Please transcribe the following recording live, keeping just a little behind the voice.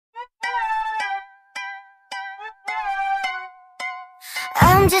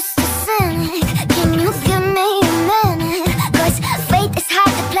I'm just a cynic. Can you give me a minute? Cause faith is hard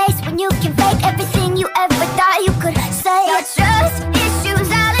to place when you can fake everything you ever thought you could say. Your trust issues,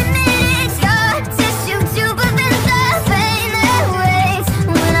 I'll admit it. Scar tissue too, but then the pain that waits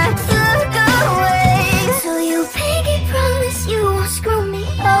when I look away. So you pinky promise you won't screw me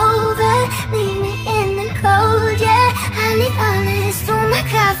over, leave me in the cold, yeah. I need honest through my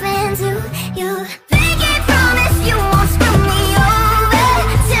coffin to you. Pinky promise you won't screw me over,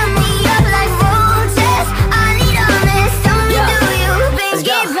 tear me up like vultures. I need honest, tell me do you.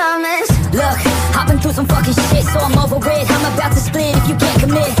 Pinky promise. Look, I've been through some fucking shit, so I'm over it. I'm about to split if you can't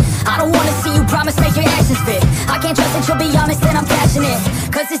commit. I don't wanna see you promise, make your actions fit. I can't trust that you'll be honest and I'm passionate.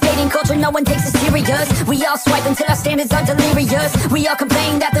 Cause this dating culture, no one takes it serious. We all swipe until our standards are delirious. We all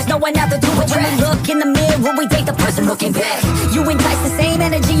complain that there's no one out there to address. When we look in the mirror, we date the person looking back. You entice the same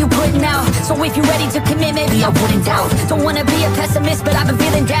energy you putting out. So if you're ready to commit, maybe I wouldn't doubt. Don't wanna be a pessimist, but I've been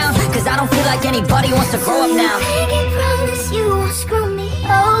feeling down. Cause I don't feel like anybody wants to grow up now. Pinky promise you won't screw me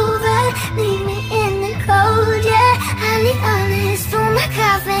over, leave me in the cold, yeah. I need honest through my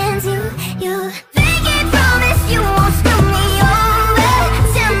coffin to you. Pinky promise you won't screw me over,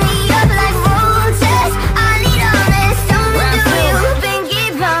 tear me up like vultures. I need honest, tell me do you. Pinky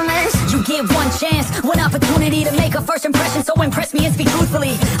promise. You get one chance, one opportunity to make a first impression. So impress me and speak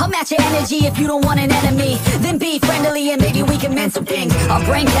truthfully. I'll match your energy if you don't want an enemy. Then be friendly and maybe we can mend some things. Our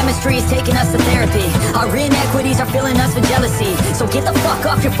brain chemistry is taking us to therapy. Our inequities are filling us with jealousy. So get the fuck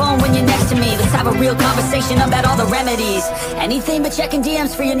off your phone when you're next to me. Let's have a real conversation about all the remedies. Anything but checking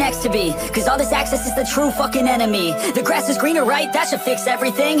DMs for your next to be. Cause all this access is the true fucking enemy. The grass is greener, right? That should fix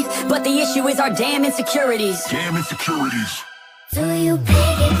everything. But the issue is our damn insecurities. Damn insecurities. Do you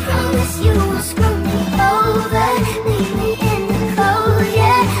pick